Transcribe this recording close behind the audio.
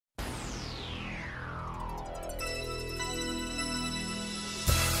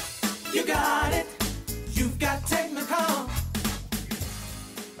You got it. You've got Technicom.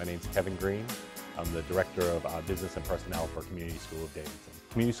 My name's Kevin Green. I'm the Director of Business and Personnel for Community School of Davidson.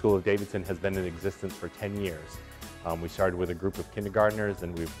 Community School of Davidson has been in existence for 10 years. We started with a group of kindergartners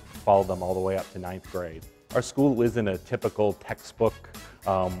and we've followed them all the way up to 9th grade. Our school isn't a typical textbook,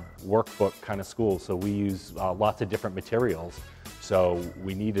 workbook kind of school, so we use lots of different materials. So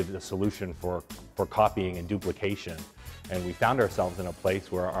we needed a solution for copying and duplication. And we found ourselves in a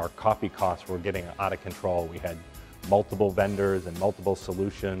place where our copy costs were getting out of control. We had multiple vendors and multiple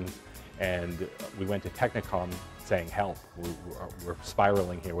solutions, and we went to Technicom saying, help, we're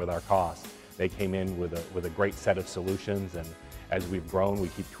spiraling here with our costs. They came in with a great set of solutions, and as we've grown, we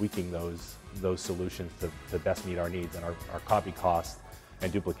keep tweaking those solutions to best meet our needs, and our copy costs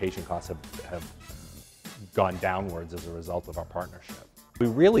and duplication costs have gone downwards as a result of our partnership. We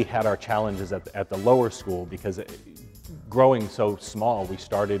really had our challenges at the lower school because growing so small, we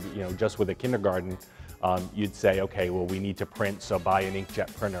started just with a kindergarten. You'd say, okay, well, we need to print, so buy an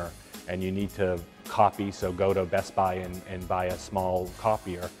inkjet printer, and you need to copy, so go to Best Buy and buy a small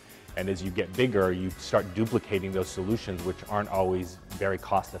copier. And as you get bigger, you start duplicating those solutions, which aren't always very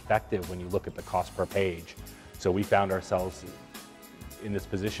cost effective when you look at the cost per page. So we found ourselves in this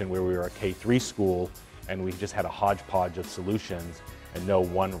position where we were a K-3 school and we just had a hodgepodge of solutions and no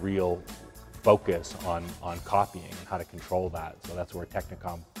one real focus on copying and how to control that. So that's where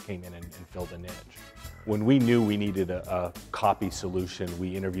Technicom came in and filled a niche. When we knew we needed a copy solution,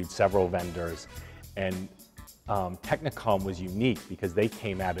 we interviewed several vendors, and Technicom was unique because they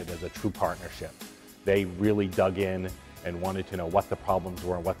came at it as a true partnership. They really dug in and wanted to know what the problems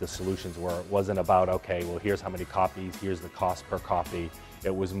were and what the solutions were. It wasn't about, okay, well, here's how many copies, here's the cost per copy.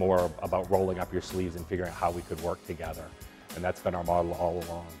 It was more about rolling up your sleeves and figuring out how we could work together. And that's been our model all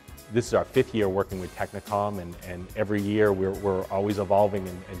along. This is our 5th year working with Technicom, and every year we're always evolving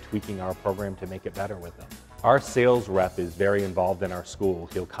and tweaking our program to make it better with them. Our sales rep is very involved in our school.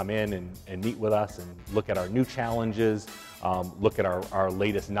 He'll come in and meet with us and look at our new challenges, look at our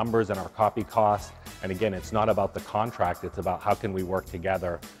latest numbers and our copy costs. And again, it's not about the contract, it's about how can we work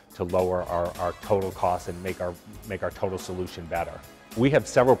together to lower our total costs and make our total solution better. We have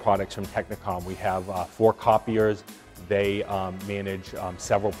several products from Technicom. We have 4 copiers. They manage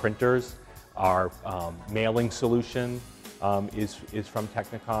several printers. Our mailing solution is from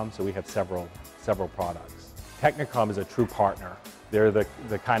Technicom, so we have several products. Technicom is a true partner. They're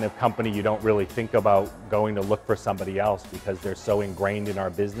the kind of company you don't really think about going to look for somebody else because they're so ingrained in our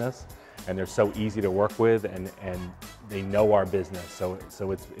business and they're so easy to work with, and they know our business. So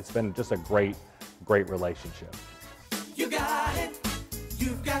it's been just a great relationship. You got it.